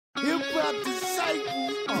Hip-hop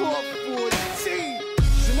disciples, part 14.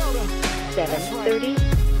 7:30.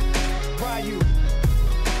 Ryu,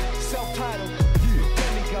 self-titled,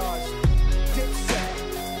 Demigods, Dipset,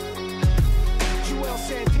 Joel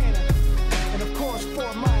Santana, and of course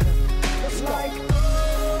Fort Minor. It's like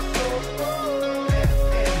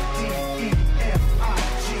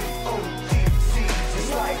FMDEMIGODC.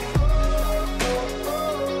 It's like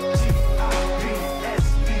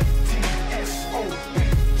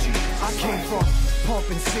GIBSETSOBG. I came from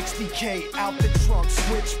pumping 60K out the trunk,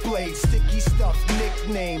 switchblades, sticky stuff,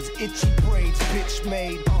 nicknames, itchy braids, bitch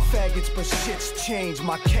made. Faggots, but shit's changed.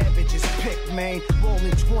 My cabbage is picked, man.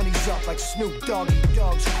 Rolling 20s up like Snoop Doggy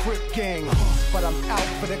Dogg's Crip Gang. But I'm out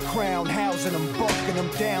for the crown, housing them, bucking them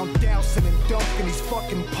down, dousing and dunking these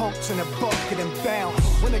fucking punks in a bucket and bound.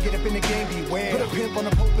 When I get up in the game, beware. Put a pimp on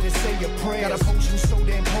the pulpit and say your prayers. Got a potion so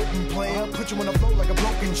damn potent, player. Put you on the floor like a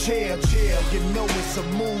broken chair. You know it's a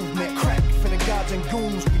movement. Crack for the gods and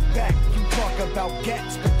goons. We back. You talk about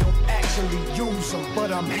gats, but don't actually use them.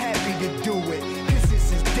 But I'm happy to do it. Cause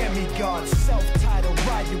this is Demigod, self-titled,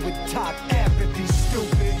 Ryu with top apathy,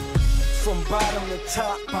 stupid. From bottom to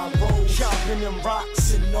top, I roll, chopping them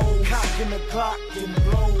rocks and nose, cocking the Glock and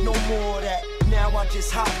blow. No more of that. Now I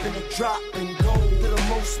just hop in a drop and go to the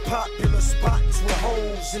most popular spots with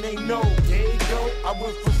hoes, and they know. There you go. I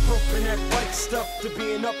went from pumping that white stuff to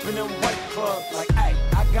being up in them white clubs. Like, hey,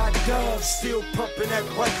 I got doves, still pumping that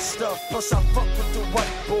white stuff. Plus I fuck with the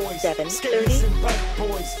white boys, 7:30. skaters and bike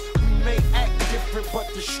boys. We may act different, but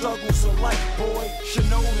the struggles are like, boy. Should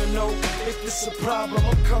know to know if it's a problem,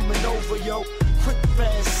 I'm coming over, yo. Quick,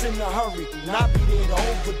 fast, in a hurry, and I'll be there to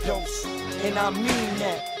overdose. And I mean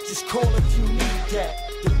that. Just call if you need that.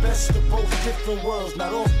 The best of both different worlds,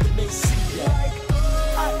 not often they see that. Like,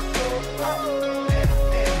 FMDEMIGODC.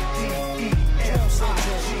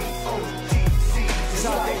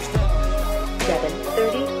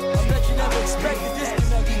 7:30. I bet you never expected this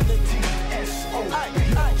connection.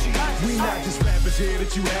 We not just rappers here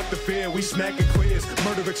that you have to fear. We smacking queers,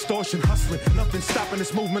 murder, extortion, hustling. Nothing stopping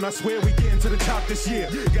this movement. I swear we getting to the top this year.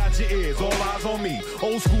 Got your ears, all eyes on me.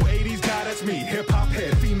 Old school 80s guy, that's me. Hip hop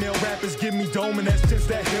head, female rappers give me dome, and that's just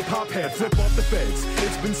that hip hop head. Flip off the feds.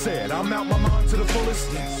 It's been said, I'm out my mind to the fullest.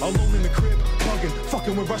 Alone in the crib, bugging,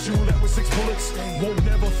 fucking with Russian roulette with 6 bullets. Won't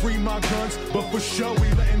never free my guns, but for sure we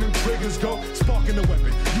letting them triggers go. Sparking the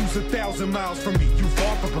weapon, use 1,000 miles from me. You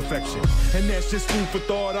far from perfection, and that's just food for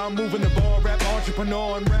thought. I'm moving the ball, rap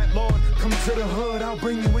entrepreneur and rap lord. Come to the hood, I'll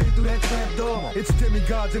bring you in through that trap door. It's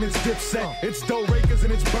Demigods and it's Dipset, it's Doe Rakers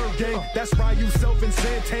and it's Bird Gang. That's Ryu, Self and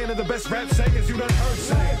Santana, the best rap singers you done heard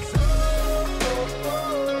sing.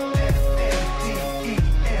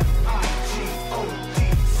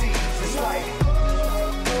 FMDEMIGODC. It's like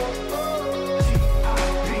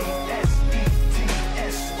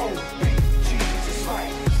GIBSETSOBG. It's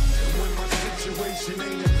like When my situation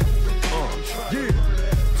ain't improving, I'm trying to murder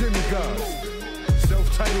that. Demigods,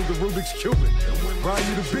 self-titled the Rubik's Cuban,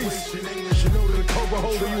 Ryu the Beast, Shinoda the Cobra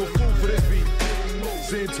Holder, you a fool for this beat.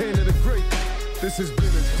 Santana the Great, this has been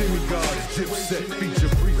a Demigods Dipset feature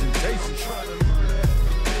presentation.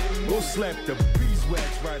 We'll slap the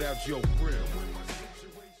beeswax right out your grill.